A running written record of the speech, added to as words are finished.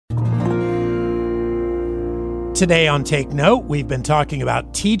Today on Take Note, we've been talking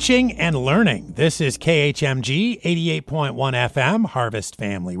about teaching and learning. This is KHMG 88.1 FM, Harvest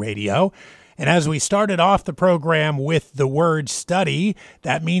Family Radio. And as we started off the program with the word study,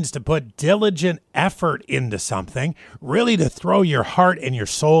 that means to put diligent effort into something, really to throw your heart and your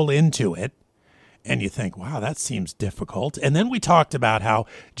soul into it. And you think, wow, that seems difficult. And then we talked about how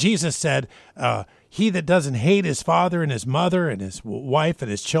Jesus said, he that doesn't hate his father and his mother and his wife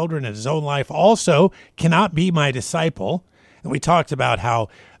and his children and his own life also cannot be my disciple. And we talked about how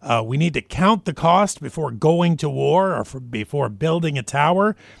we need to count the cost before going to war or before building a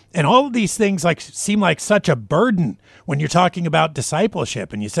tower. And all of these things seem like such a burden when you're talking about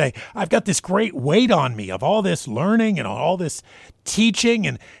discipleship. And you say, I've got this great weight on me of all this learning and all this teaching,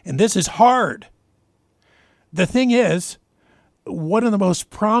 and this is hard. The thing is, one of the most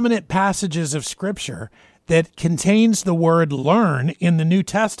prominent passages of Scripture that contains the word learn in the New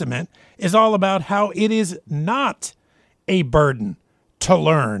Testament is all about how it is not a burden to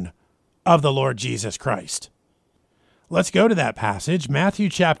learn of the Lord Jesus Christ. Let's go to that passage, Matthew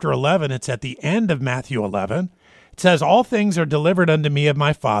chapter 11. It's at the end of Matthew 11. It says, all things are delivered unto me of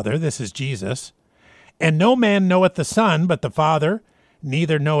my Father. This is Jesus. And no man knoweth the Son but the Father,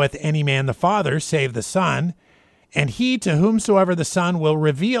 neither knoweth any man the Father save the Son, and he to whomsoever the Son will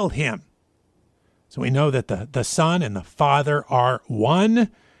reveal him. So we know that the Son and the Father are one,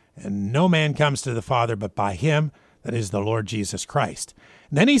 and no man comes to the Father but by him, that is the Lord Jesus Christ.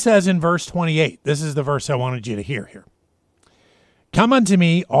 And then he says in verse 28, this is the verse I wanted you to hear here. Come unto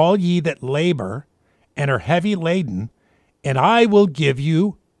me, all ye that labor and are heavy laden, and I will give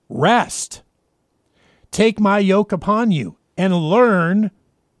you rest. Take my yoke upon you, and learn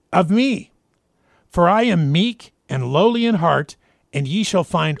of me. For I am meek and lowly in heart, and ye shall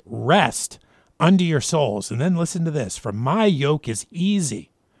find rest unto your souls. And then listen to this. For my yoke is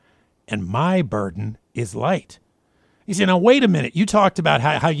easy, and my burden is light. You say, now wait a minute. You talked about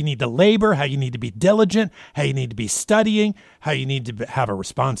how you need to labor, how you need to be diligent, how you need to be studying, how you need to have a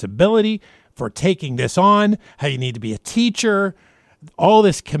responsibility for taking this on, how you need to be a teacher, all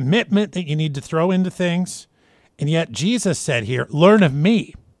this commitment that you need to throw into things. And yet Jesus said here, learn of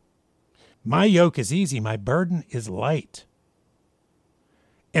me. My yoke is easy, my burden is light.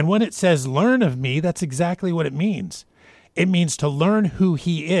 And when it says learn of me, that's exactly what it means. It means to learn who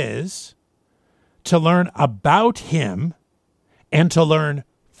he is, to learn about him, and to learn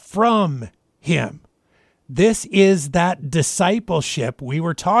from him. This is that discipleship we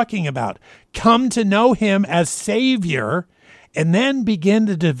were talking about. Come to know him as Savior, and then begin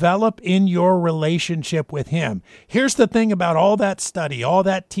to develop in your relationship with him. Here's the thing about all that study, all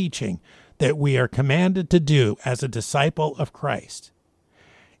that teaching that we are commanded to do as a disciple of Christ.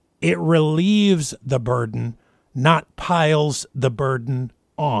 It relieves the burden, not piles the burden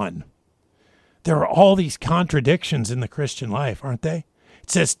on. There are all these contradictions in the Christian life, aren't they?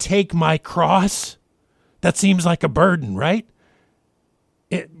 It says, take my cross. That seems like a burden, right?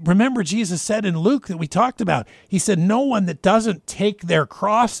 Remember Jesus said in Luke that we talked about, he said, no one that doesn't take their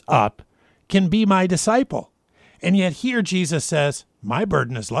cross up can be my disciple. And yet here Jesus says, my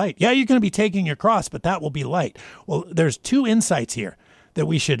burden is light. Yeah, you're going to be taking your cross, but that will be light. Well, there's two insights here that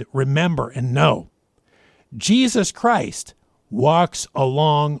we should remember and know. Jesus Christ walks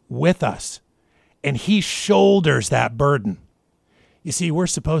along with us, and he shoulders that burden. You see, we're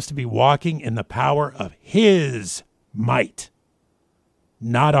supposed to be walking in the power of his might,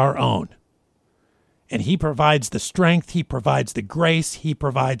 not our own. And he provides the strength, he provides the grace, he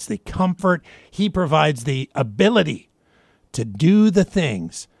provides the comfort, he provides the ability to do the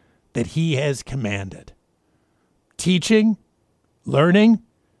things that he has commanded. Teaching, learning,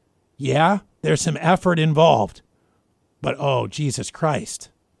 yeah, there's some effort involved. But Jesus Christ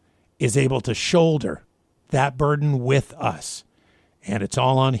is able to shoulder that burden with us. And it's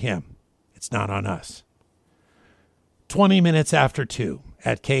all on him. It's not on us. 20 minutes after 2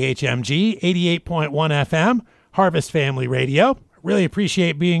 at KHMG 88.1 FM, Harvest Family Radio. Really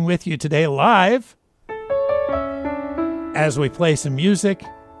appreciate being with you today live as we play some music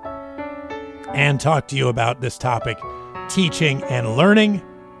and talk to you about this topic, teaching and learning.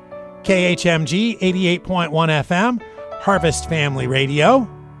 KHMG 88.1 FM, Harvest Family Radio.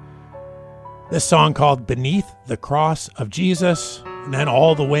 This song called Beneath the Cross of Jesus, and then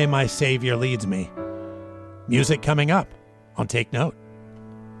All the Way My Savior Leads Me. Music coming up on Take Note.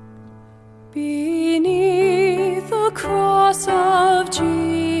 Beneath the cross of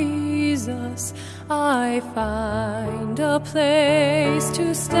Jesus, I find a place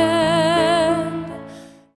to stand.